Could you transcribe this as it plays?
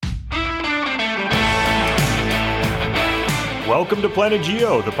Welcome to Planet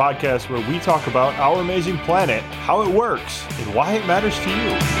Geo, the podcast where we talk about our amazing planet, how it works, and why it matters to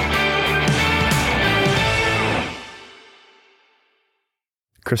you.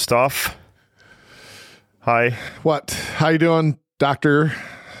 Christoph, hi. What? How you doing, doctory?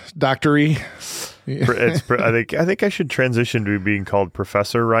 I think I should transition to being called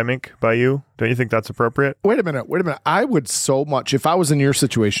Professor Reimink by you. Don't you think that's appropriate? Wait a minute. I would so much, if I was in your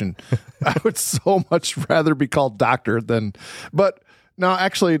situation, I would so much rather be called doctor than, but no,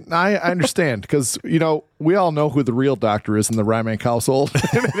 actually, I understand because, you know, we all know who the real doctor is in the Reimink household.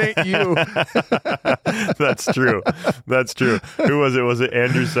 It ain't you. That's true. That's true. Who was it? Was it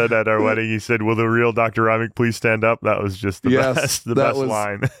Andrew said at our wedding? He said, "Will the real Dr. Reimink please stand up?" That was just the best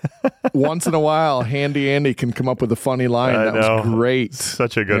line. Once in a while, Handy Andy can come up with a funny line. That was great.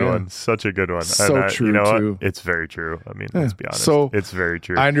 Such a good one. Such a good one. So true, you know too. What? It's very true. I mean, let's be honest. So it's very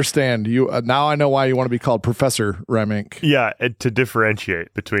true. I understand. You now I know why you want to be called Professor Reimink. Yeah, to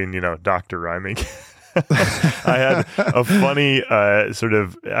differentiate between, Dr. Reimink. I had a funny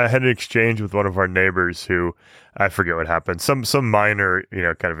I had an exchange with one of our neighbors who, I forget what happened, some minor,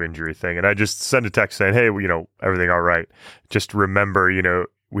 kind of injury thing. And I just sent a text saying, "Hey, everything all right? Just remember,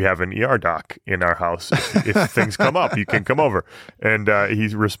 we have an ER doc in our house. If things come up, you can come over." And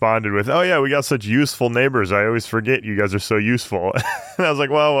he responded with, "Oh yeah, we got such useful neighbors. I always forget you guys are so useful." And I was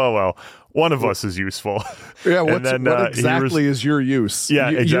like, well. One of us is useful. Yeah, what exactly is your use? Yeah,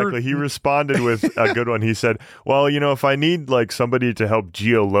 exactly. He responded with a good one. He said, "Well, if I need somebody to help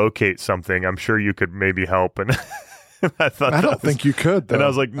geolocate something, I'm sure you could maybe help." And I don't think you could, though. And I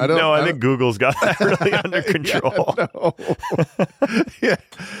was like, I think Google's got that really under control.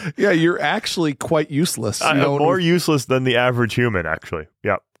 Yeah, you're actually quite useless. More useless than the average human, actually.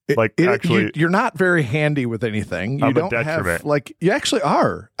 Yeah. You're not very handy with anything. You don't have you actually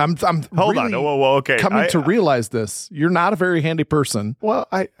are. I'm hold really on. Well, okay. Coming to realize this, you're not a very handy person. Well,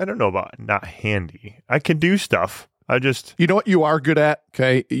 I don't know about not handy. I can do stuff. You know what you are good at?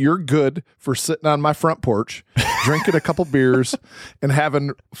 Okay, you're good for sitting on my front porch, drinking a couple beers, and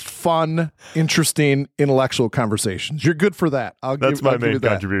having fun, interesting, intellectual conversations. You're good for that. That's my main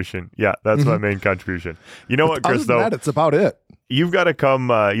contribution. Yeah, that's my main contribution. You know what, Chris? Other than that, it's about it. You've got to come.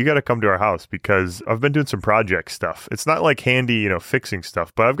 You got to come to our house because I've been doing some project stuff. It's not like handy, fixing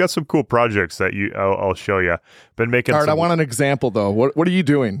stuff, but I've got some cool projects that I'll show you. Been making. All right, I want an example though. What are you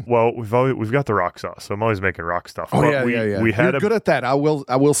doing? Well, we've got the rock saw, so I'm always making rock stuff. Oh yeah. You're good at that. I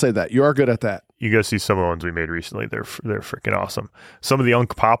will say that you are good at that. You go see some of the ones we made recently. They're freaking awesome. Some of the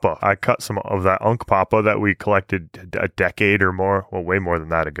Unk Papa. I cut some of that Unk Papa that we collected a decade or more, well, way more than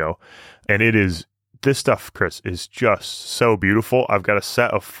that ago, and it is. This stuff, Chris, is just so beautiful. I've got a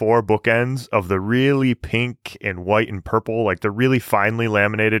set of 4 bookends of the really pink and white and purple, like the really finely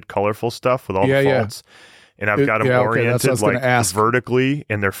laminated, colorful stuff with all the faults. And I've got them oriented vertically,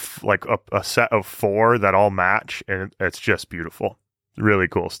 and they're like a set of 4 that all match, and it's just beautiful. Really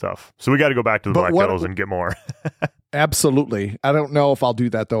cool stuff. So we got to go back to the Black Kettles and get more. Absolutely. I don't know if I'll do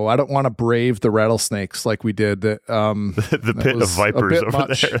that, though. I don't want to brave the rattlesnakes like we did. The pit of vipers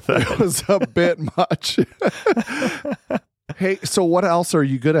over there. It was a bit much. Hey, so what else are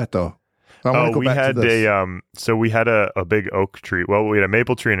you good at, though? We had a big oak tree. Well, we had a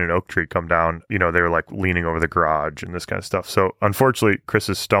maple tree and an oak tree come down. They were like leaning over the garage and this kind of stuff. So unfortunately,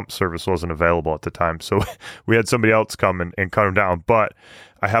 Chris's stump service wasn't available at the time. So we had somebody else come and cut them down. But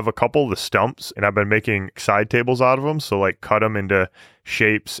I have a couple of the stumps and I've been making side tables out of them. So cut them into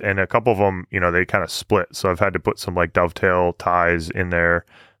shapes, and a couple of them, they kind of split. So I've had to put some dovetail ties in there,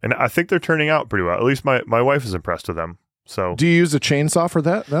 and I think they're turning out pretty well. At least my wife is impressed with them. So, do you use a chainsaw for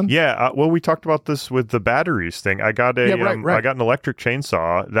that then? Yeah. Well, we talked about this with the batteries thing. I got I got an electric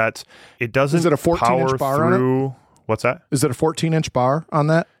chainsaw it doesn't. Is it a 14-inch bar through, on it? What's that? Is it a 14-inch bar on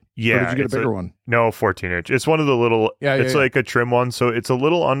that? Yeah. Or did you get a bigger one? No, 14-inch. It's one of the little. It's like a trim one, so it's a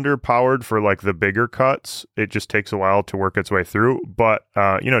little underpowered for the bigger cuts. It just takes a while to work its way through, but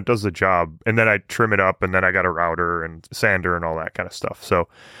it does the job. And then I trim it up, and then I got a router and sander and all that kind of stuff. So,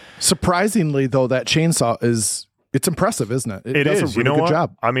 surprisingly, though, that chainsaw it's impressive, isn't it? It does a really good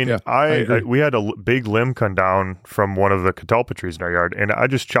job. I mean, we had a big limb come down from one of the catalpa trees in our yard, and I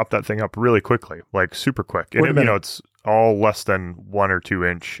just chopped that thing up really quickly, super quick. And it's all less than 1 or 2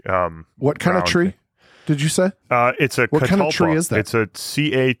 inch. What kind of tree did you say? It's a what catalpa. Kind of tree is that? It's a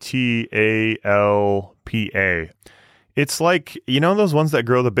Catalpa. It's like those ones that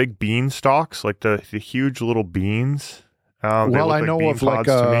grow the big bean stalks, like the huge little beans. Well, I know of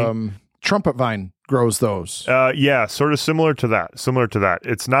trumpet vine grows those. Yeah, sort of similar to that.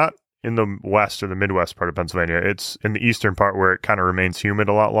 It's not in the west or the Midwest part of Pennsylvania. It's in the eastern part where it kind of remains humid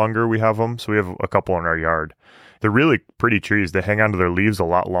a lot longer. We have them. So we have a couple in our yard. they're really pretty trees. They hang onto their leaves a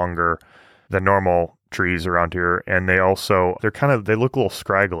lot longer than normal trees around here, and they look a little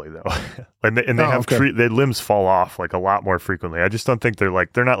scraggly though. and they have their limbs fall off like a lot more frequently. I just don't think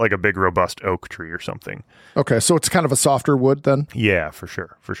they're not like a big robust oak tree or something. Okay, so it's kind of a softer wood then? Yeah, for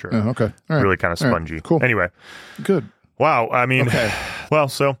sure. Oh, okay. All right. Really kind of spongy. Right. Cool. Anyway. Good. Wow. I mean, well,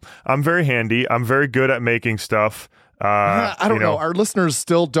 so I'm very handy. I'm very good at making stuff. I don't know. Our listeners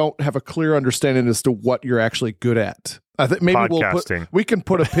still don't have a clear understanding as to what you're actually good at. I think maybe we can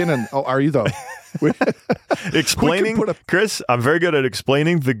put a pin in. Oh, are you though? Explaining, Chris, I'm very good at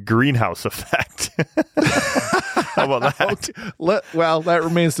explaining the greenhouse effect. How about that? Okay. Well, that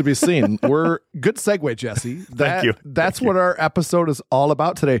remains to be seen. We're good segue, Jesse. Thank you. That's what our episode is all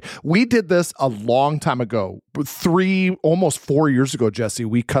about today. We did this a long time ago, almost 4 years ago, Jesse.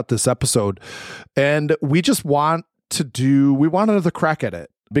 We cut this episode, and we just want another crack at it,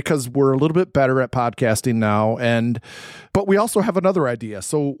 because we're a little bit better at podcasting now, but we also have another idea.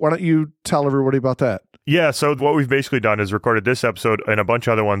 So why don't you tell everybody about that? Yeah, so what we've basically done is recorded this episode and a bunch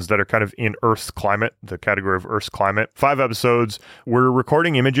of other ones that are kind of in Earth's climate, the category of Earth's climate. 5 episodes. We're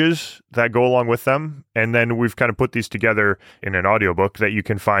recording images that go along with them, and then we've kind of put these together in an audiobook that you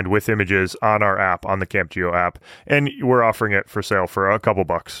can find with images on our app, on the Camp Geo app, and we're offering it for sale for a couple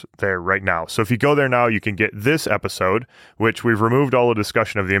bucks there right now. So if you go there now, you can get this episode, which we've removed all the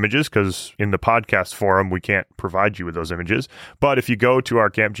discussion of the images because in the podcast forum, we can't provide you with those images. But if you go to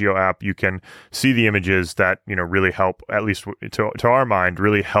our Camp Geo app, you can see the images that, really help, at least to our mind,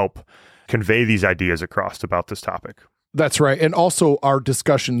 really help convey these ideas across about this topic. That's right. And also our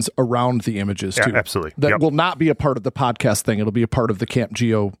discussions around the images too. Yeah, absolutely. That will not be a part of the podcast thing. It'll be a part of the Camp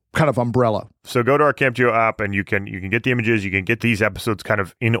Geo kind of umbrella. So go to our Camp Geo app and you can get the images. You can get these episodes kind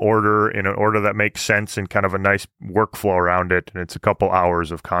of in an order that makes sense and kind of a nice workflow around it. And it's a couple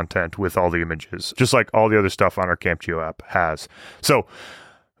hours of content with all the images, just like all the other stuff on our Camp Geo app has. So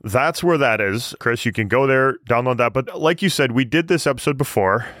that's where that is. Chris, you can go there, download that. But like you said, we did this episode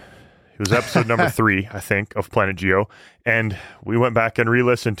before. It was episode number 3, I think, of Planet Geo. And we went back and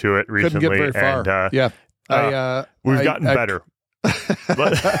re-listened to it recently. Couldn't get very far. And, we've gotten better.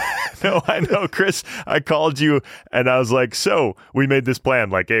 But, no, I know, Chris, I called you and I was like, so we made this plan,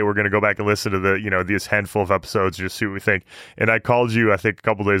 like, hey, we're going to go back and listen to this handful of episodes, just see what we think. And I called you, I think a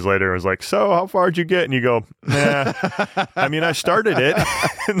couple days later, and was like, so how far did you get? And you go, nah, I mean, I started it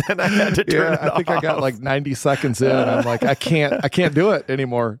and then I had to turn it off. I think I got like 90 seconds in and I'm like, I can't do it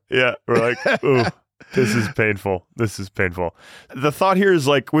anymore. Yeah. We're like, ooh. This is painful. The thought here is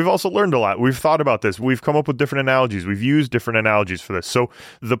like, we've also learned a lot. We've thought about this. We've come up with different analogies. We've used different analogies for this. So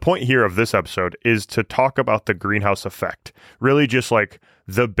the point here of this episode is to talk about the greenhouse effect, really just like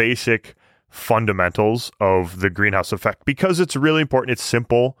the basic fundamentals of the greenhouse effect, because it's really important. It's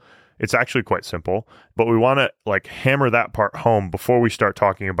simple. It's actually quite simple, but we want to like hammer that part home before we start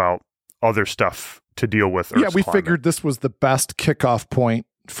talking about other stuff to deal with. Earth's we climate. Figured this was the best kickoff point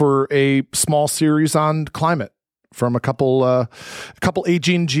for a small series on climate from a couple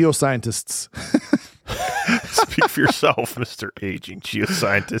aging geoscientists. Speak for yourself, Mr. Aging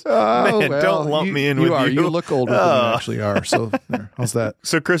Geoscientist. Man, don't lump me in with you. You look older than you actually are. So there, how's that?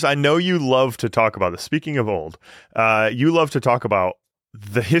 So, Chris, I know you love to talk about this. Speaking of old, you love to talk about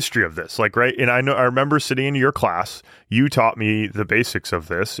the history of this, like, right? And I remember sitting in your class, you taught me the basics of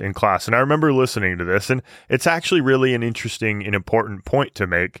this in class, and I remember listening to this, and it's actually really an interesting and important point to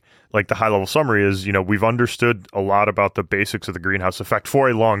make. Like, the high level summary is, we've understood a lot about the basics of the greenhouse effect for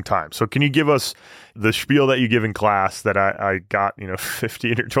a long time. So can you give us the spiel that you give in class that I got,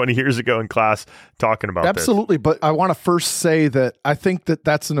 15 or 20 years ago in class talking about Absolutely. This? But I want to first say that I think that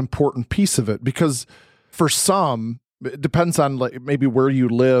that's an important piece of it, because for some, it depends on like maybe where you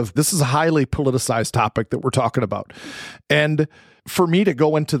live. This is a highly politicized topic that we're talking about. And for me to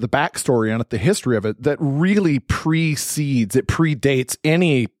go into the backstory on it, the history of it, that really predates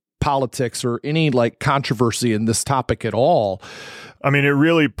any politics or any like controversy in this topic at all. I mean, it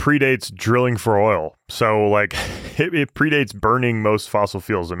really predates drilling for oil. So, like, it predates burning most fossil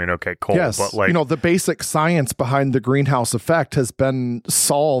fuels. I mean, okay, coal. Yes, but like, the basic science behind the greenhouse effect has been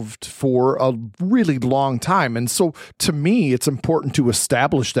solved for a really long time. And so, to me, it's important to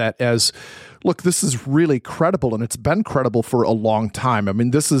establish that as, look, this is really credible, and it's been credible for a long time. I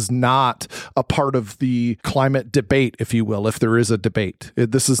mean, this is not a part of the climate debate, if you will, if there is a debate.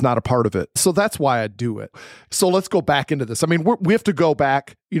 This is not a part of it. So that's why I do it. So let's go back into this. I mean, we have to go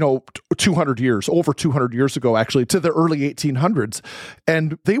back, 200 years, over 200 years ago, actually, to the early 1800s.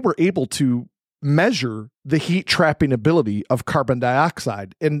 And they were able to measure the heat trapping ability of carbon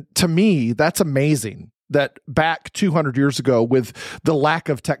dioxide. And to me, that's amazing. that back 200 years ago, with the lack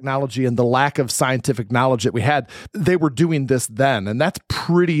of technology and the lack of scientific knowledge that we had, they were doing this then. And that's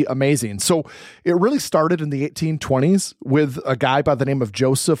pretty amazing. So it really started in the 1820s with a guy by the name of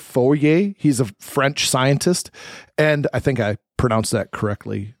Joseph Fourier. He's a French scientist. And I think I pronounced that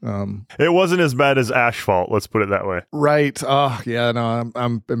correctly. It wasn't as bad as asphalt. Let's put it that way. Right. Oh, yeah, no,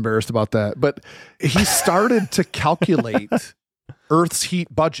 I'm embarrassed about that. But he started to calculate Earth's heat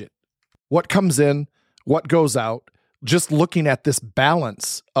budget. What comes in, what goes out, just looking at this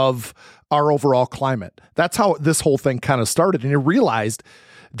balance of our overall climate. That's how this whole thing kind of started. And he realized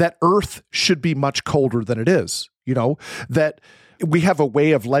that Earth should be much colder than it is, that we have a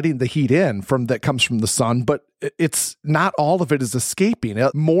way of letting the heat in that comes from the sun, but it's not all of it is escaping.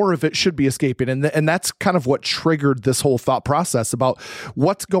 More of it should be escaping. And that's kind of what triggered this whole thought process about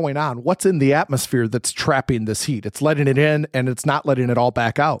what's going on, what's in the atmosphere that's trapping this heat. It's letting it in and it's not letting it all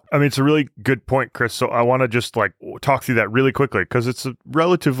back out. I mean, it's a really good point, Chris. So I want to just talk through that really quickly because it's a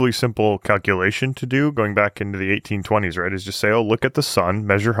relatively simple calculation to do going back into the 1820s, right? Is just say, look at the sun,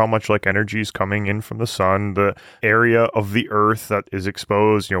 measure how much energy is coming in from the sun, the area of the earth that is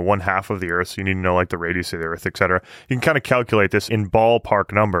exposed, 1/2 of the earth. So you need to know the radius of the earth, etc. You can kind of calculate this in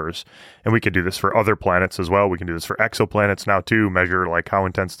ballpark numbers, and we could do this for other planets as well. We can do this for exoplanets now too, measure how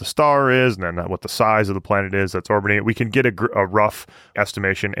intense the star is and then what the size of the planet is that's orbiting it. We can get a rough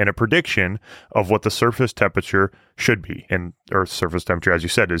estimation and a prediction of what the surface temperature should be. And Earth's surface temperature, as you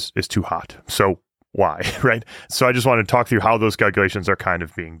said, is too hot. So why, right? So I just wanted to talk through how those calculations are kind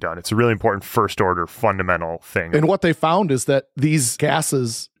of being done. It's a really important first order fundamental thing. And what they found is that these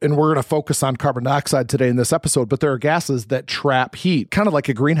gases, and we're going to focus on carbon dioxide today in this episode, but there are gases that trap heat, kind of like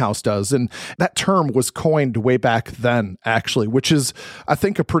a greenhouse does. And that term was coined way back then, actually, which is, I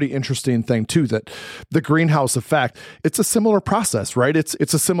think, a pretty interesting thing too, that the greenhouse effect, it's a similar process, right?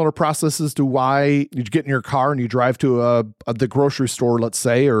 It's a similar process as to why you get in your car and you drive to the grocery store, let's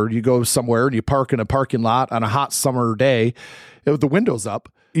say, or you go somewhere and you park in a parking lot on a hot summer day with the windows up.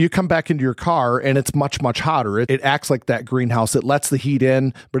 You come back into your car and it's much, much hotter. It acts like that greenhouse. It lets the heat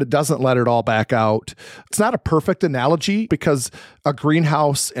in, but it doesn't let it all back out. It's not a perfect analogy because a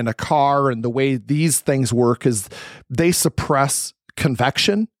greenhouse and a car and the way these things work is they suppress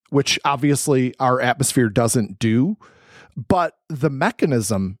convection, which obviously our atmosphere doesn't do, but the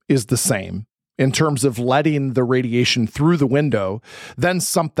mechanism is the same. In terms of letting the radiation through the window, then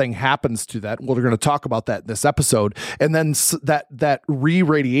something happens to that. We're going to talk about that in this episode. And then that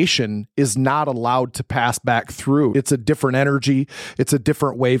re-radiation is not allowed to pass back through. It's a different energy. It's a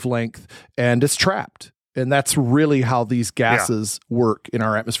different wavelength, and it's trapped. And that's really how these gases work in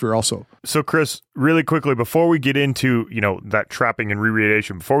our atmosphere also. So, Chris, really quickly, before we get into, that trapping and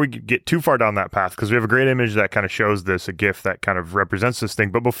re-radiation, before we get too far down that path, because we have a great image that kind of shows this, a GIF that kind of represents this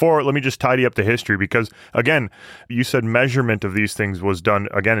thing. But before, let me just tidy up the history, because, again, you said measurement of these things was done,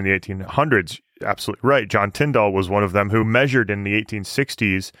 again, in the 1800s. Absolutely right. John Tyndall was one of them who measured in the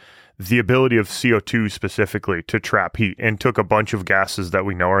 1860s the ability of CO2 specifically to trap heat and took a bunch of gases that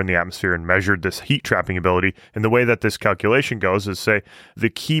we know are in the atmosphere and measured this heat trapping ability. And the way that this calculation goes is say the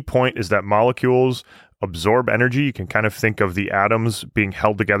key point is that molecules absorb energy. You can kind of think of the atoms being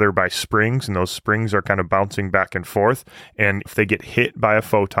held together by springs, and those springs are kind of bouncing back and forth. And if they get hit by a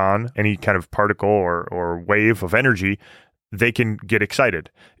photon, any kind of particle or wave of energy, they can get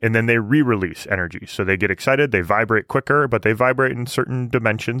excited and then they re-release energy. So they get excited, they vibrate quicker, but they vibrate in certain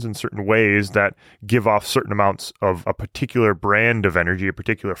dimensions in certain ways that give off certain amounts of a particular brand of energy, a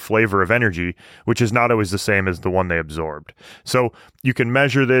particular flavor of energy, which is not always the same as the one they absorbed. So you can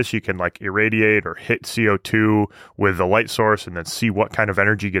measure this, you can irradiate or hit CO2 with a light source and then see what kind of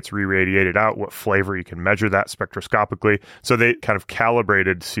energy gets re-radiated out, what flavor. You can measure that spectroscopically. So they kind of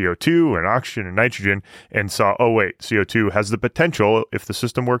calibrated CO2 and oxygen and nitrogen and saw, oh wait, CO2 has the potential, if the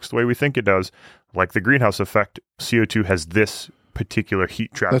system works the way we think it does, like the greenhouse effect, CO2 has this particular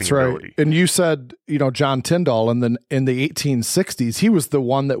heat trapping ability. Right. And you said, John Tyndall in the 1860s, he was the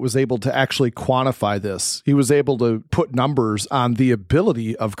one that was able to actually quantify this. He was able to put numbers on the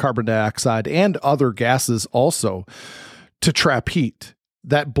ability of carbon dioxide and other gases also to trap heat.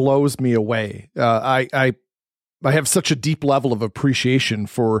 That blows me away. I have such a deep level of appreciation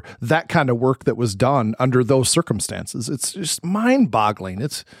for that kind of work that was done under those circumstances. It's just mind-boggling.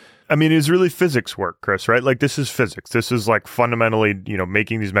 It's really physics work, Chris, right? This is physics. This is fundamentally,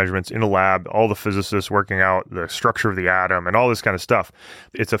 making these measurements in a lab, all the physicists working out the structure of the atom and all this kind of stuff.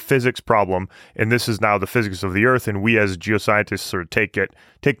 It's a physics problem. And this is now the physics of the Earth. And we as geoscientists sort of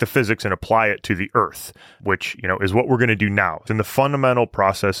take the physics and apply it to the Earth, which, is what we're going to do now. And the fundamental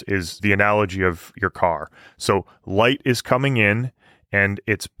process is the analogy of your car. So light is coming in and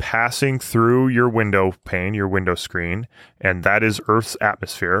it's passing through your window pane, your window screen, and that is Earth's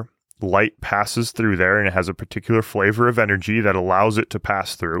atmosphere. Light passes through there, and it has a particular flavor of energy that allows it to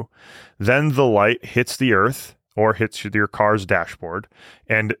pass through. Then the light hits the Earth or hits your car's dashboard,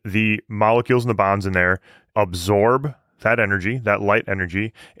 and the molecules and the bonds in there absorb that energy, that light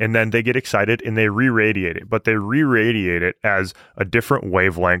energy, and then they get excited and they re-radiate it. But they re-radiate it as a different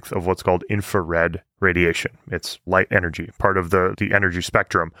wavelength of what's called infrared radiation. It's light energy, part of the energy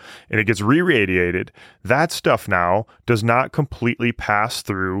spectrum, and it gets re-radiated. That stuff now does not completely pass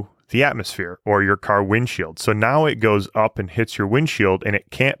through the atmosphere or your car windshield. So now it goes up and hits your windshield, and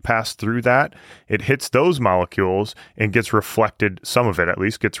it can't pass through that. It hits those molecules and gets reflected, some of it at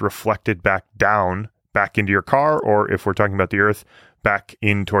least, gets reflected back down, back into your car, or if we're talking about the Earth, back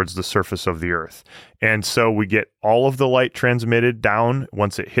in towards the surface of the Earth. And so we get all of the light transmitted down.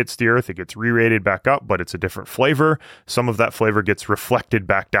 Once it hits the Earth, it gets re-radiated back up, but it's a different flavor. Some of that flavor gets reflected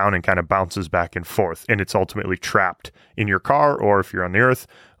back down and kind of bounces back and forth, and it's ultimately trapped in your car, or if you're on the Earth,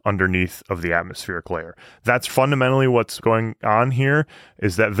 underneath of the atmospheric layer. That's fundamentally what's going on here,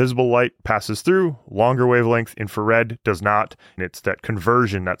 is that visible light passes through, longer wavelength, infrared does not, and it's that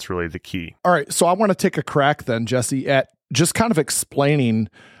conversion that's really the key. All right, so I want to take a crack then, Jesse, at just kind of explaining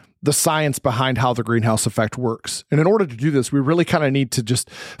the science behind how the greenhouse effect works. And in order to do this, we really kind of need to just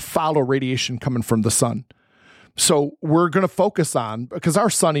follow radiation coming from the sun. So we're going to focus on, because our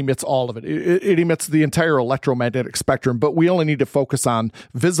sun emits all of it. It emits the entire electromagnetic spectrum, but we only need to focus on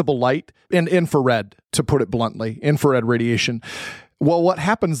visible light and infrared, to put it bluntly, infrared radiation. Well, what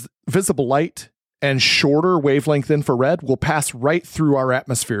happens, visible light and shorter wavelength infrared will pass right through our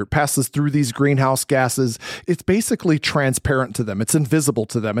atmosphere. It passes through these greenhouse gases. It's basically transparent to them. It's invisible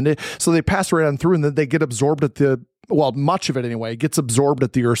to them. And so they pass right on through, and then they get absorbed much of it anyway, gets absorbed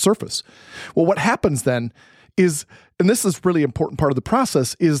at the Earth's surface. Well, what happens then is, and this is really important part of the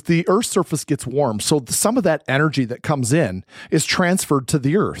process, is the Earth's surface gets warm. So some of that energy that comes in is transferred to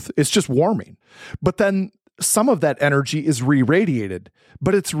the Earth. It's just warming. But then some of that energy is re-radiated,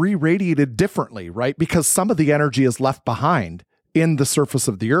 but it's re-radiated differently, right? Because some of the energy is left behind in the surface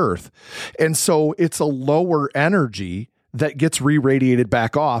of the Earth. And so it's a lower energy that gets re-radiated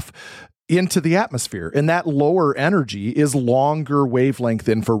back off into the atmosphere. And that lower energy is longer wavelength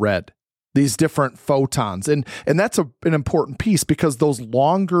infrared, these different photons. And that's an important piece, because those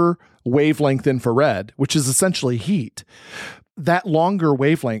longer wavelength infrared, which is essentially heat, that longer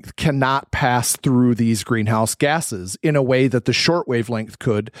wavelength cannot pass through these greenhouse gases in a way that the short wavelength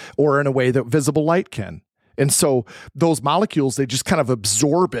could, or in a way that visible light can. And so those molecules, they just kind of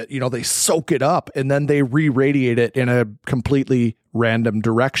absorb it, they soak it up, and then they re-radiate it in a completely random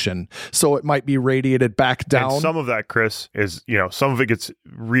direction. So it might be radiated back down. And some of that, Chris, is, some of it gets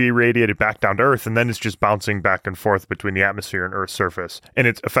re-radiated back down to Earth, and then it's just bouncing back and forth between the atmosphere and Earth's surface. And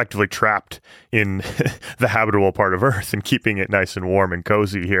it's effectively trapped in the habitable part of Earth and keeping it nice and warm and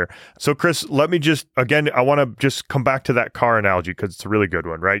cozy here. So, Chris, let me I want to just come back to that car analogy, because it's a really good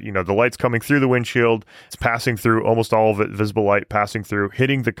one, right? The light's coming through the windshield. It's passing through, almost all of it, visible light passing through,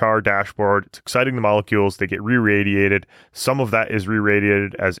 hitting the car dashboard. It's exciting the molecules. They get re-radiated. Some of that is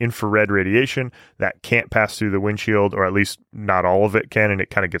re-radiated as infrared radiation that can't pass through the windshield, or at least not all of it can, and it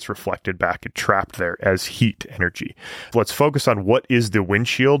kind of gets reflected back and trapped there as heat energy. Let's focus on what is the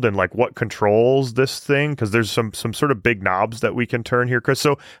windshield and what controls this thing, because there's some sort of big knobs that we can turn here, Chris.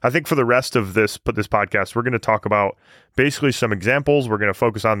 So I think for the rest of this podcast, we're going to talk about basically some examples. We're going to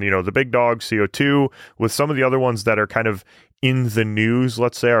focus on, the big dog, CO2, with some of the other ones that are kind of in the news,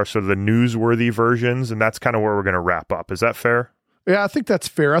 let's say, are sort of the newsworthy versions. And that's kind of where we're going to wrap up. Is that fair? Yeah, I think that's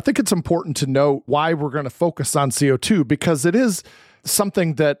fair. I think it's important to note why we're going to focus on CO2, because it is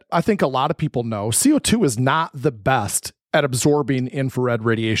something that I think a lot of people know. CO2 is not the best at absorbing infrared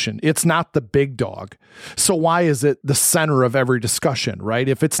radiation. It's not the big dog. So why is it the center of every discussion, right?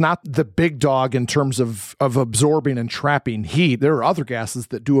 If it's not the big dog in terms of absorbing and trapping heat, there are other gases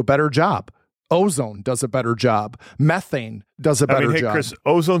that do a better job. Ozone does a better job. Methane does a better job. Chris,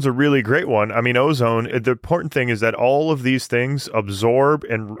 ozone's a really great one. Ozone, the important thing is that all of these things absorb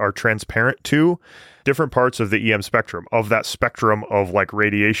and are transparent to different parts of the EM spectrum, of that spectrum of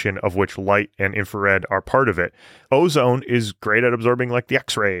radiation, of which light and infrared are part of it. Ozone is great at absorbing the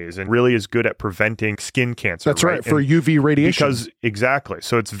X-rays, and really is good at preventing skin cancer. That's right, for UV radiation. Exactly.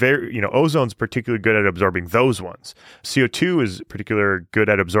 So it's very, ozone's particularly good at absorbing those ones. CO2 is particularly good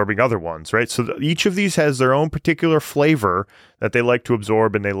at absorbing other ones, right? So each of these has their own particular flavor that they like to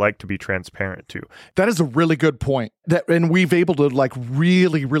absorb and they like to be transparent to. That is a really good point. And we've able to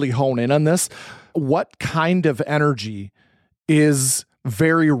really, really hone in on this. What kind of energy is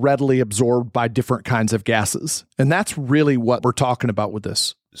very readily absorbed by different kinds of gases. And that's really what we're talking about with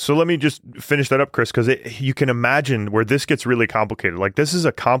this. So let me just finish that up, Chris, because you can imagine where this gets really complicated. Like, this is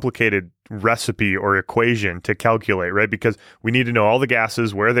a complicated recipe or equation to calculate, right? Because we need to know all the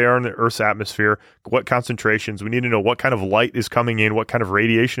gases, where they are in the Earth's atmosphere, what concentrations. We need to know what kind of light is coming in, what kind of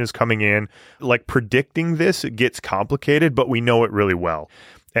radiation is coming in. Like, predicting this, it gets complicated, but we know it really well.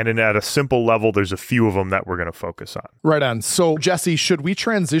 And then at a simple level, there's a few of them that we're going to focus on. Right on. So, Jesse, should we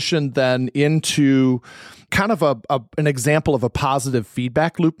transition then into kind of an example of a positive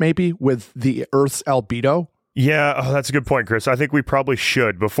feedback loop, maybe, with the Earth's albedo? Yeah, that's a good point, Chris. I think we probably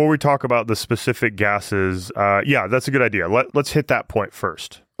should. Before we talk about the specific gases, yeah, that's a good idea. Let's hit that point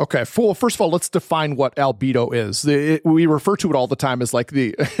first. Okay. First of all, let's define what albedo is. We refer to it all the time as like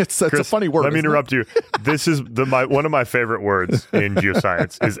it's Chris, a funny word. Let me interrupt you. This is one of my favorite words in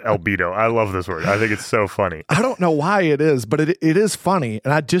geoscience is albedo. I love this word. I think it's so funny. I don't know why it is, but it is funny,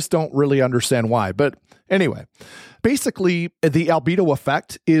 and I just don't really understand why. But anyway, basically, the albedo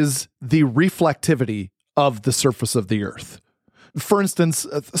effect is the reflectivity of the surface of the Earth. For instance,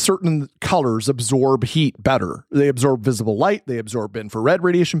 certain colors absorb heat better. They absorb visible light. They absorb infrared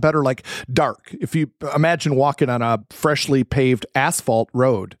radiation better, like dark. If you imagine walking on a freshly paved asphalt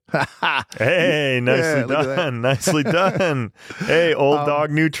road. Hey, nicely done. Nicely done. Hey, old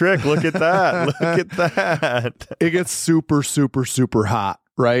dog, new trick. Look at that. Look at that. It gets super, super, super hot,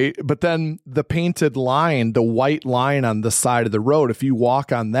 right? But then the painted line, the white line on the side of the road, if you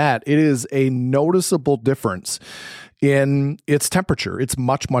walk on that, it is a noticeable difference in its temperature. It's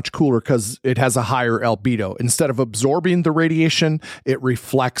much, much cooler because it has a higher albedo. Instead of absorbing the radiation, it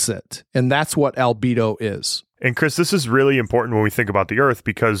reflects it. And that's what albedo is. And Chris, this is really important when we think about the Earth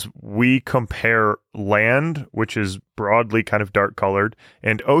because we compare land, which is broadly kind of dark colored,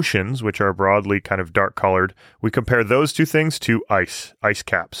 and oceans, which are broadly kind of dark colored. We compare those two things to ice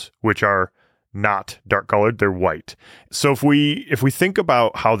caps, which are not dark colored, they're white. So if we think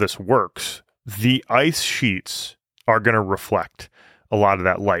about how this works, the ice sheets are going to reflect a lot of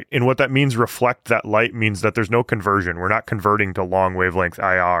that light. And what that means, reflect that light, means that there's no conversion. We're not converting to long wavelength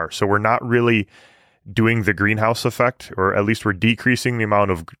IR. So we're not really doing the greenhouse effect, or at least we're decreasing the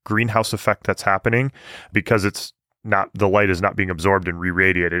amount of greenhouse effect that's happening because the light is not being absorbed and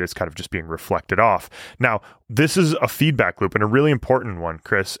re-radiated. It's kind of just being reflected off. Now, this is a feedback loop and a really important one,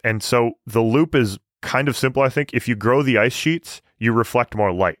 Chris. And so the loop is kind of simple, I think. If you grow the ice sheets, you reflect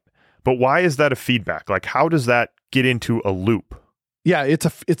more light. But why is that a feedback? Like, how does that get into a loop? Yeah, it's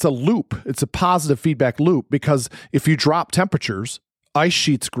a loop. It's a positive feedback loop because if you drop temperatures, ice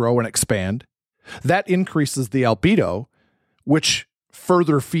sheets grow and expand. That increases the albedo, which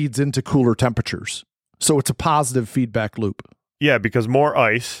further feeds into cooler temperatures. So it's a positive feedback loop. Yeah, because more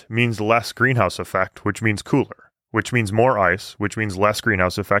ice means less greenhouse effect, which means cooler, which means more ice, which means less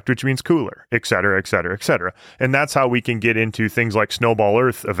greenhouse effect, which means cooler, et cetera, et cetera, et cetera. And that's how we can get into things like snowball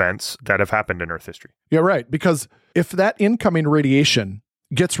Earth events that have happened in Earth history. Yeah, right. Because if that incoming radiation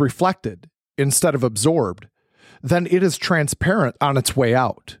gets reflected instead of absorbed, then it is transparent on its way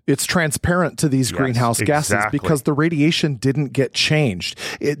out. It's transparent to these greenhouse gases because the radiation didn't get changed.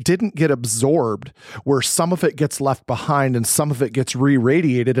 It didn't get absorbed where some of it gets left behind and some of it gets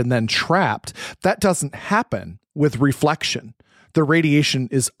re-radiated and then trapped. That doesn't happen with reflection. The radiation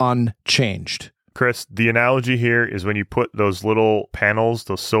is unchanged. Chris, the analogy here is when you put those little panels,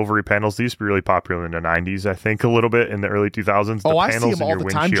 those silvery panels, these used to be really popular in the 90s, I think, a little bit in the early 2000s. I see them all the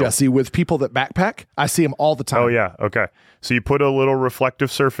time, Jesse, with people that backpack. I see them all the time. Oh, yeah. Okay. So you put a little reflective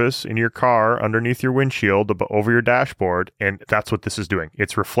surface in your car underneath your windshield over your dashboard, and that's what this is doing.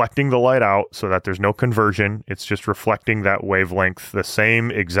 It's reflecting the light out so that there's no conversion. It's just reflecting that wavelength. The same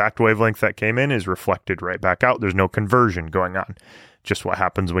exact wavelength that came in is reflected right back out. There's no conversion going on. Just what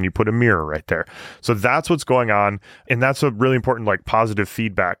happens when you put a mirror right there. So that's what's going on. And that's a really important, like, positive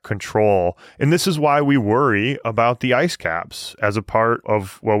feedback control. And this is why we worry about the ice caps as a part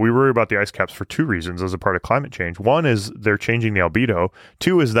of, we worry about the ice caps for two reasons as a part of climate change. One is they're changing the albedo.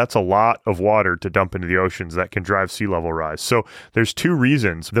 Two is that's a lot of water to dump into the oceans that can drive sea level rise. So there's two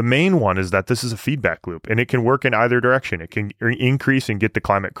reasons. The main one is that this is a feedback loop and it can work in either direction. It can increase and get the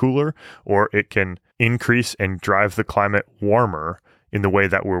climate cooler, or it can increase and drive the climate warmer in the way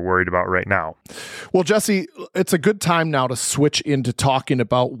that we're worried about right now. Well, Jesse, it's a good time now to switch into talking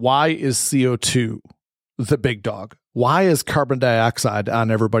about why is CO2 the big dog? Why is carbon dioxide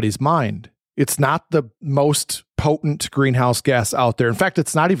on everybody's mind? It's not the most potent greenhouse gas out there. In fact,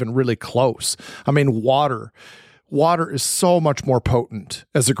 it's not even really close. I mean, water Water is so much more potent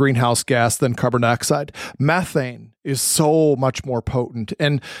as a greenhouse gas than carbon dioxide. Methane is so much more potent.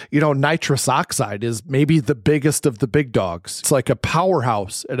 And, nitrous oxide is maybe the biggest of the big dogs. It's like a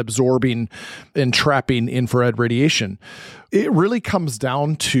powerhouse at absorbing and trapping infrared radiation. It really comes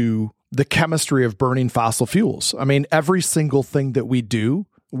down to the chemistry of burning fossil fuels. I mean, every single thing that we do,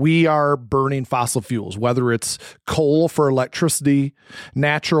 we are burning fossil fuels, whether it's coal for electricity,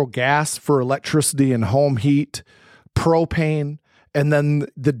 natural gas for electricity and home heat, propane, and then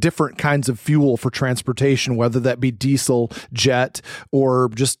the different kinds of fuel for transportation, whether that be diesel, jet, or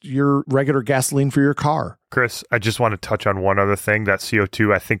just your regular gasoline for your car. Chris, I just want to touch on one other thing. That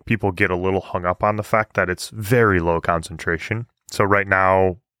CO2, I think people get a little hung up on the fact that it's very low concentration. So right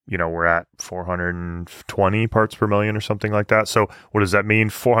now, we're at 420 parts per million or something like that. So what does that mean?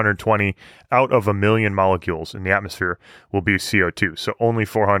 420 out of a million molecules in the atmosphere will be CO2. So only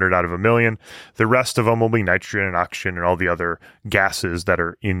 400 out of a million. The rest of them will be nitrogen and oxygen and all the other gases that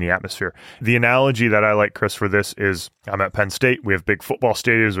are in the atmosphere. The analogy that I like, Chris, for this is I'm at Penn State. We have big football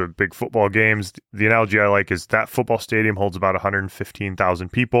stadiums. We have big football games. The analogy I like is that football stadium holds about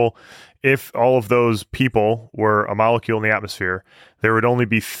 115,000 people. If all of those people were a molecule in the atmosphere, there would only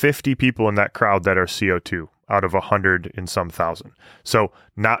be 50 people in that crowd that are CO2 out of 100 and some thousand. So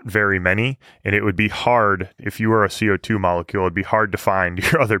not very many. And it would be hard, if you were a CO2 molecule, it'd be hard to find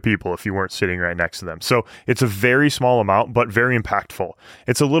your other people if you weren't sitting right next to them. So it's a very small amount, but very impactful.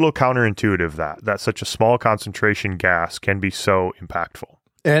 It's a little counterintuitive that such a small concentration gas can be so impactful.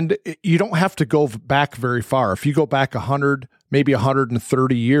 And you don't have to go back very far. If you go back 100, maybe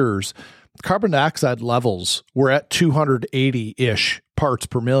 130 years, carbon dioxide levels were at 280-ish parts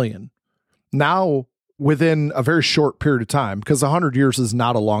per million. Now, within a very short period of time, because 100 years is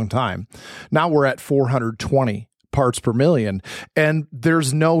not a long time, now we're at 420 parts per million. And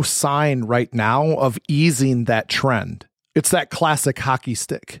there's no sign right now of easing that trend. It's that classic hockey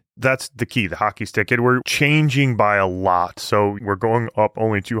stick. That's the key, the hockey stick. And we're changing by a lot. So we're going up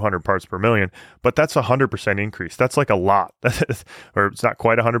only 200 parts per million, but that's a 100% increase. That's like a lot. Or it's not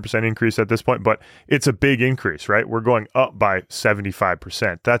quite a 100% increase at this point, but it's a big increase, right? We're going up by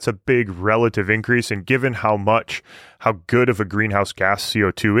 75%. That's a big relative increase. And given how good of a greenhouse gas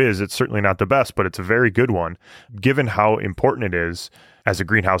CO2 is, it's certainly not the best, but it's a very good one. Given how important it is, as a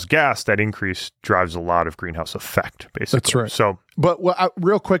greenhouse gas, that increase drives a lot of greenhouse effect, basically. That's right. So, but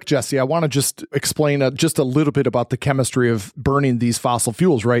real quick, Jesse, I want to just explain just a little bit about the chemistry of burning these fossil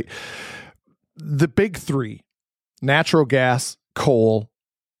fuels, right? The big three, natural gas, coal,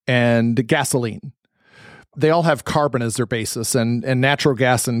 and gasoline. They all have carbon as their basis, and natural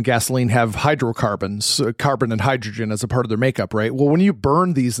gas and gasoline have hydrocarbons, carbon and hydrogen as a part of their makeup, right? Well, when you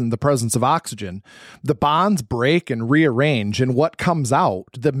burn these in the presence of oxygen, the bonds break and rearrange, and what comes out,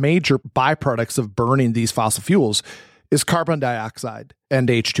 the major byproducts of burning these fossil fuels, is carbon dioxide and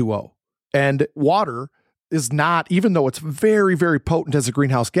H2O. And water is not, even though it's very, very potent as a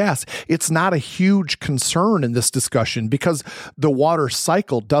greenhouse gas, it's not a huge concern in this discussion because the water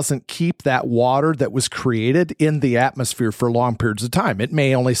cycle doesn't keep that water that was created in the atmosphere for long periods of time. It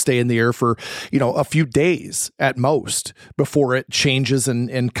may only stay in the air for, a few days at most before it changes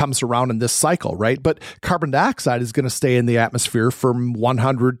and comes around in this cycle, right? But carbon dioxide is going to stay in the atmosphere from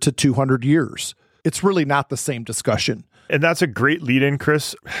 100 to 200 years. It's really not the same discussion. And that's a great lead in,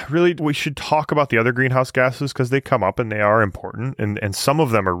 Chris. Really, we should talk about the other greenhouse gases because they come up and they are important. And some of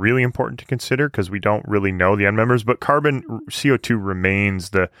them are really important to consider because we don't really know the end members. But carbon, CO2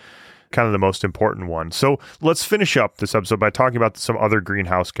 remains the kind of the most important one. So let's finish up this episode by talking about some other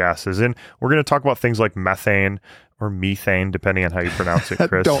greenhouse gases. And we're going to talk about things like methane or methane, depending on how you pronounce it,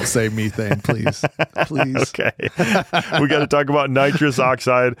 Chris. Don't say methane, please. Please. Okay. We got to talk about nitrous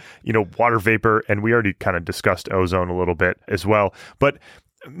oxide, water vapor, and we already kind of discussed ozone a little bit as well. But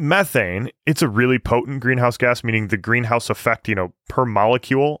methane, it's a really potent greenhouse gas, meaning the greenhouse effect, per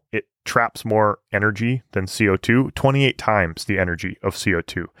molecule, it traps more energy than CO2, 28 times the energy of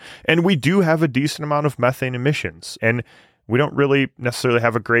CO2. And we do have a decent amount of methane emissions, and we don't really necessarily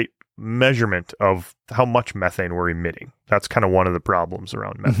have a great measurement of how much methane we're emitting. That's kind of one of the problems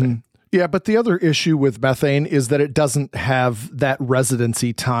around methane. Mm-hmm. Yeah, but the other issue with methane is that it doesn't have that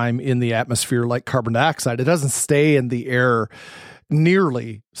residency time in the atmosphere like carbon dioxide. It doesn't stay in the air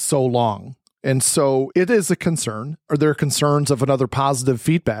nearly so long. And so it is a concern. Or there are concerns of another positive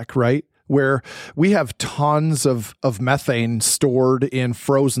feedback, right? Where we have tons of methane stored in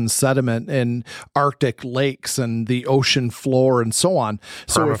frozen sediment in Arctic lakes and the ocean floor and so on.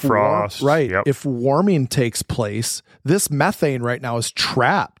 So Permafrost, if warming takes place, this methane right now is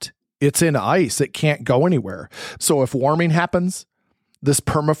trapped. It's in ice. It can't go anywhere. So if warming happens, this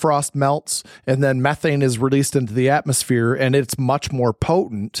permafrost melts, and then methane is released into the atmosphere, and it's much more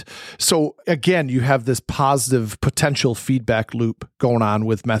potent. So again, you have this positive potential feedback loop going on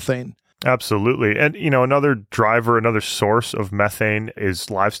with methane. Absolutely. And, another source of methane is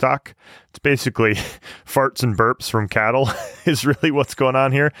livestock. It's basically farts and burps from cattle is really what's going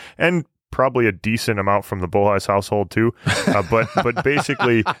on here. And probably a decent amount from the Bulleyes household too. But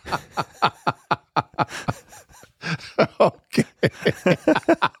basically... Okay.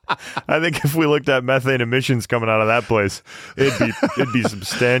 I think if we looked at methane emissions coming out of that place, it'd be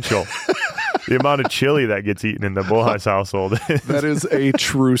substantial. The amount of chili that gets eaten in the Bulleyes household. That is a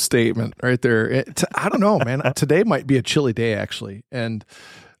true statement right there. I don't know, man. Today might be a chili day, actually. And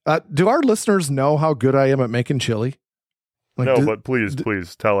do our listeners know how good I am at making chili? But please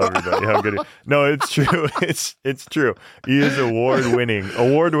tell everybody how good. No, it's true. It's true. He is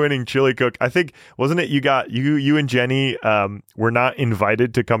award-winning chili cook. I think, wasn't it? You and Jenny were not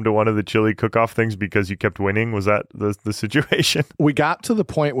invited to come to one of the chili cook-off things because you kept winning. Was that the situation? We got to the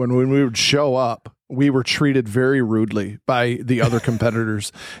point when we would show up, we were treated very rudely by the other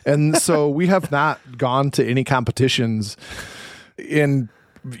competitors, and so we have not gone to any competitions in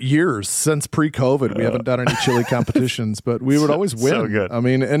years since pre-COVID. We haven't done any chili competitions, but we would always win. So good. I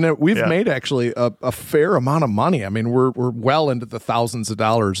mean, and we've made actually a fair amount of money. I mean, we're well into the thousands of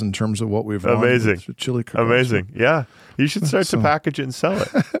dollars in terms of what we've won. Amazing. Chili cook-offs. Amazing. Yeah. You should start to package it and sell it.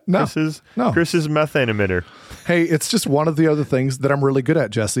 Chris's methane emitter. Hey, it's just one of the other things that I'm really good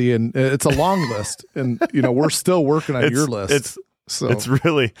at, Jesse, and it's a long list, and we're still working on your list. It's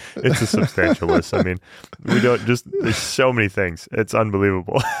a substantial list. I mean, there's so many things. It's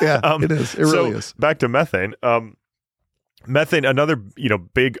unbelievable. Yeah, it is. It really is. Back to methane. Methane, another,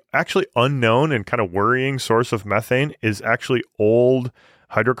 big, actually unknown and kind of worrying source of methane is actually old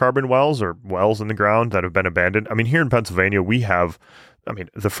hydrocarbon wells or wells in the ground that have been abandoned. I mean, here in Pennsylvania,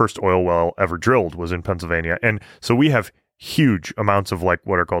 the first oil well ever drilled was in Pennsylvania. And so we have huge amounts of what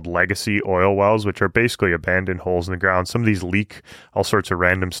are called legacy oil wells, which are basically abandoned holes in the ground. Some of these leak all sorts of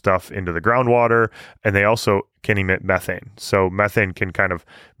random stuff into the groundwater, and they also can emit methane. So methane can kind of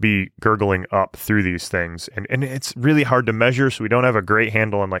be gurgling up through these things. And it's really hard to measure, so we don't have a great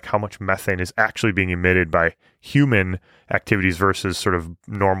handle on how much methane is actually being emitted by human activities versus sort of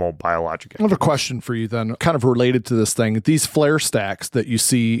normal biologic activities. I have a question for you then, kind of related to this thing. These flare stacks that you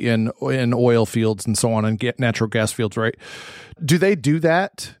see in oil fields and so on, and natural gas fields, right? Do they do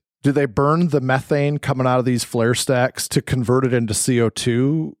that? Do they burn the methane coming out of these flare stacks to convert it into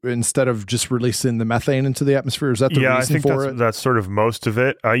CO2 instead of just releasing the methane into the atmosphere? Is that the reason for it? That's sort of most of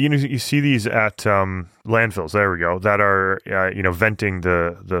it. You see these at landfills, there we go, that are venting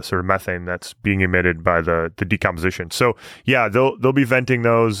the sort of methane that's being emitted by the decomposition. So yeah, they'll be venting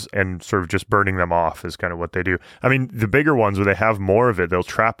those and sort of just burning them off is kind of what they do. I mean, the bigger ones where they have more of it, they'll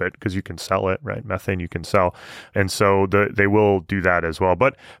trap it because you can sell it, right? Methane you can sell, and so they will do that as well.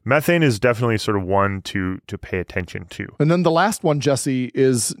 But methane is definitely sort of one to pay attention to. And then the last one, Jesse,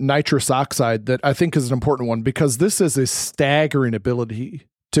 is nitrous oxide, that I think is an important one because this is a staggering ability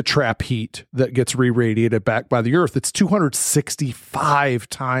to trap heat that gets re-radiated back by the earth. It's 265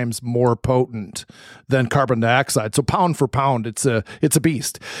 times more potent than carbon dioxide. So pound for pound, it's a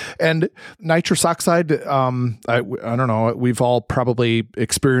beast. And nitrous oxide, I don't know, we've all probably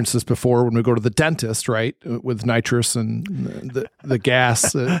experienced this before when we go to the dentist, right? With nitrous and the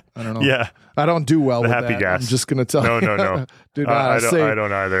gas. I don't know. Yeah. I don't do well with happy that. gas. I'm just going to tell you. No. I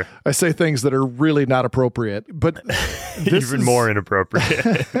don't either. I say things that are really not appropriate, but even more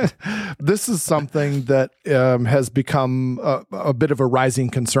inappropriate. This is something that has become a bit of a rising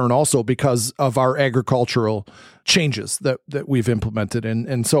concern also because of our agricultural changes that we've implemented.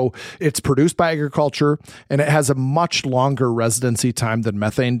 And so it's produced by agriculture, and it has a much longer residency time than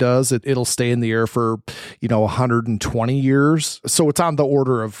methane does. It'll stay in the air for, 120 years. So it's on the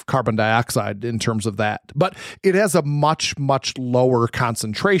order of carbon dioxide in terms of that. But it has a much, much lower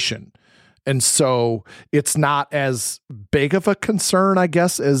concentration. And so it's not as big of a concern, I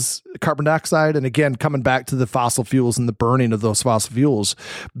guess, as carbon dioxide. And again, coming back to the fossil fuels and the burning of those fossil fuels,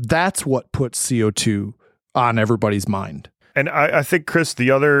 that's what puts CO2 on everybody's mind. And I think, Chris,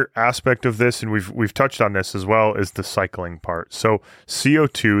 the other aspect of this, and we've touched on this as well, is the cycling part. So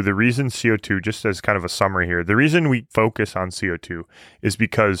CO2, the reason CO2, just as kind of a summary here, the reason we focus on CO2 is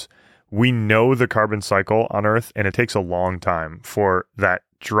because we know the carbon cycle on Earth, and it takes a long time for that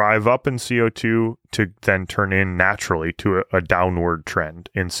drive up in CO2 to then turn in naturally to a downward trend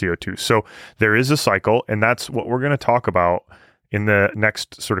in CO2. So there is a cycle, and that's what we're going to talk about in the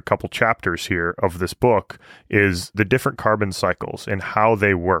next sort of couple chapters here of this book is the different carbon cycles and how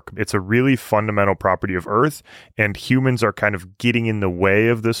they work. It's a really fundamental property of Earth, and humans are kind of getting in the way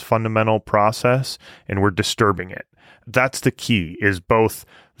of this fundamental process, and we're disturbing it. That's the key, is both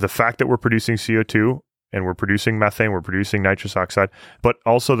the fact that we're producing CO2 and we're producing methane, we're producing nitrous oxide, but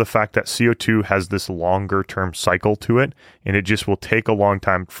also the fact that CO2 has this longer term cycle to it, and it just will take a long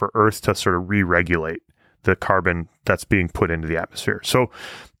time for Earth to sort of re-regulate the carbon that's being put into the atmosphere. So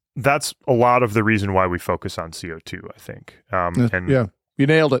that's a lot of the reason why we focus on CO2, I think. Yeah, you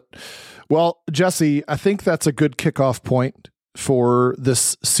nailed it. Well, Jesse, I think that's a good kickoff point for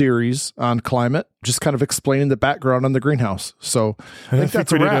this series on climate, just kind of explaining the background on the greenhouse. So I think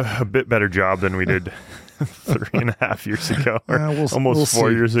that's we a did wrap. a bit better job than we did 3.5 years ago, or we'll almost 4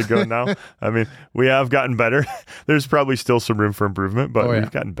 see. years ago now. I mean, we have gotten better. There's probably still some room for improvement, but we've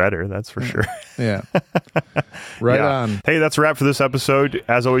gotten better, that's for sure. Yeah. Right on. Hey, that's a wrap for this episode.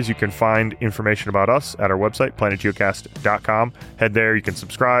 As always, you can find information about us at our website, planetgeocast.com. Head there. You can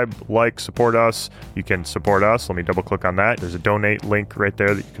subscribe, like, support us. You can support us. Let me double click on that. There's a donate link right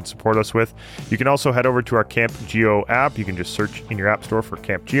there that you can support us with. You can also head over to our Camp Geo app. You can just search in your app store for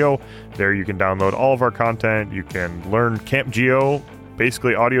Camp Geo. There you can download all of our content. You can learn Camp Geo,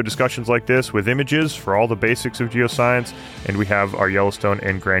 basically audio discussions like this with images for all the basics of geoscience. And we have our Yellowstone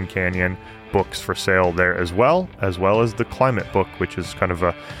and Grand Canyon books for sale there as well as the climate book, which is kind of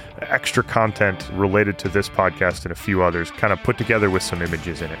a extra content related to this podcast and a few others, kind of put together with some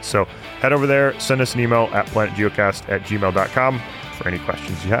images in it. So head over there, send us an email at planetgeocast@gmail.com for any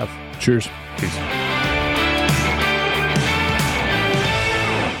questions you have. Cheers. Peace.